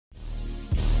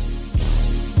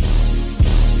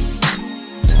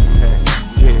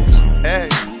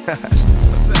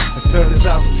Let's turn this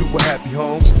house into a happy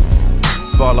home.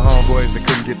 For all the homeboys that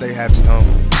couldn't get their happy home.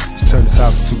 Let's turn this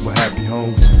house into a happy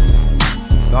home.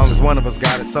 Long as one of us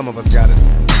got it, some of us got it.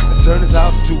 Let's turn this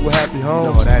house into a happy home.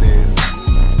 You know what that is.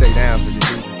 Stay down for you,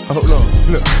 people. Hold on,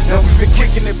 look. Now we've been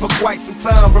kicking it for quite some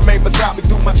time. Remain beside me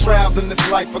through my trials in this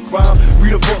life of crime. We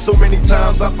divorced so many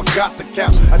times I forgot to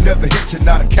count. I never hit you,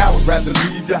 not a coward, rather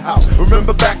leave your house.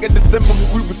 Remember back in December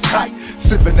when we was tight,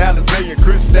 sipping Alizé and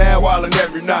Cristal wildin'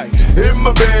 every night. In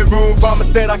my bedroom,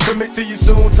 promise that I commit to you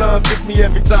soon. Time kiss me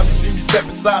every time you see me step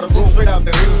inside the room, straight out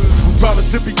the hood. We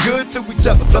promise to be good to each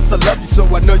other, plus I love you, so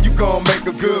I know you gon' make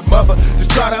a good mother.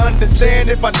 Just try to understand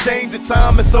if I change the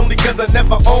time, it's only cause I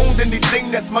never owned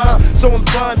anything that's mine. So I'm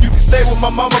trying, you can stay with my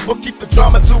mama, but keep the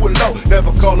drama to a low.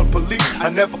 Never call the police, I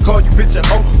never call you bitch at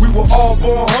home. We were all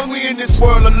born hungry in this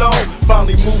world alone.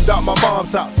 Finally moved out my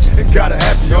mom's house and got a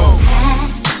happy home.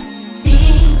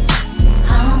 Happy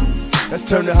home. Let's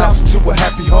turn the house into a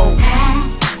happy home.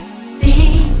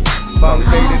 Happy Finally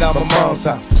made it out my mom's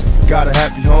house, got a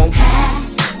happy home.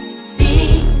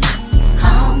 Happy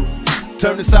home.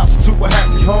 Turn this house into a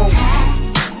happy home.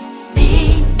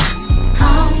 Happy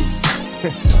home.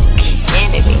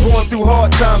 Going through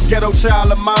hard times, ghetto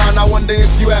child of mine. I wonder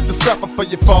if you have to suffer for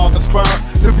your father's crimes.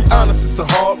 To be honest, it's a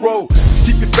hard road. Just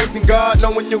keep your faith in God,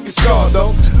 knowing you'll get scarred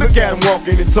though. Look at him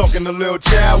walking and talking to little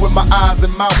child with my eyes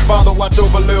and mouth. Father, watch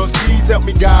over little seeds, help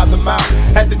me guide them out.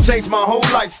 Had to change my whole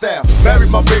lifestyle.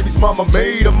 Married my baby's mama,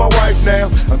 made her my wife now.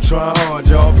 I'm trying hard,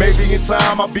 y'all. Maybe in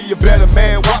time I'll be a better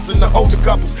man. Watching the older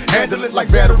couples handle it like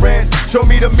veterans. Show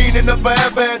me the meaning of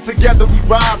forever, and together we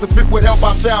rise. If it would help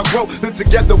our child grow, then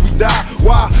together we die.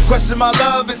 Why? Question my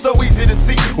love, it's so easy to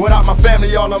see. Without my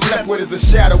family, all I'm left with is a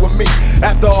shadow of me.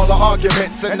 After all the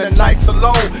arguments and the nights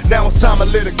alone, now it's time to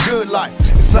live a good life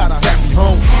inside a happy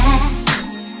home.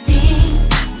 Happy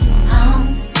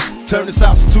home. Turn this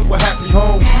house into a happy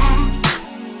home.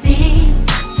 Happy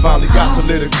Finally got to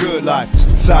live a good life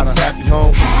inside a happy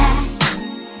home.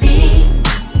 happy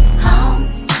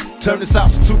home. Turn this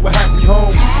house into a happy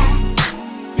home.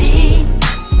 Happy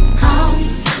home.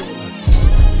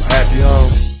 Happy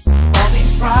home. All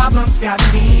these problems got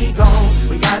me gone.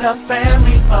 We got a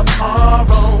family of our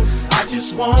own. I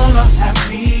just want a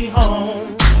happy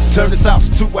home. Turn this house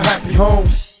into a happy home.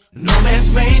 No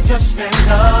man's made to stand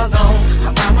alone.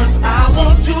 I promise I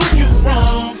won't do you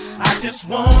wrong. I just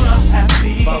want a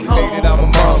happy Finally made it out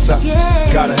home. my mom's house,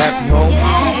 got a happy home.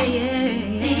 Happy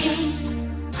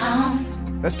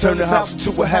home. Let's turn the house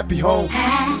into a happy home.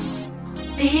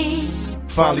 Happy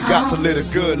Finally got to live a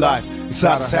good life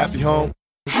inside a happy home.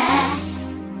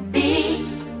 happy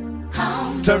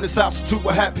home. Turn this house into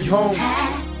a happy home.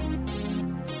 Happy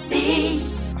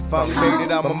I finally made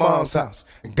it out my mom's house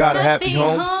and got a happy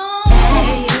home.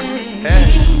 Hey.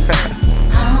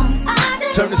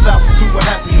 Turn this house into a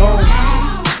happy home.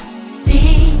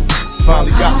 Happy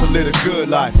Finally got to live a good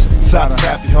life inside a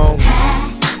happy home.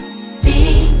 home.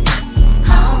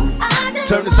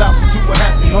 Turn this house into a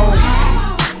happy home.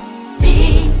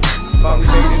 Happy Finally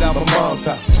made it out my mom's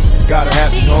house, got a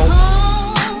happy home.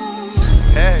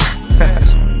 Hey.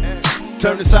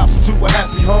 Turn this house into a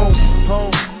happy home.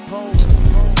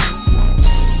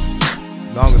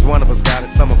 Long as one of us got it,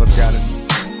 some of us got it.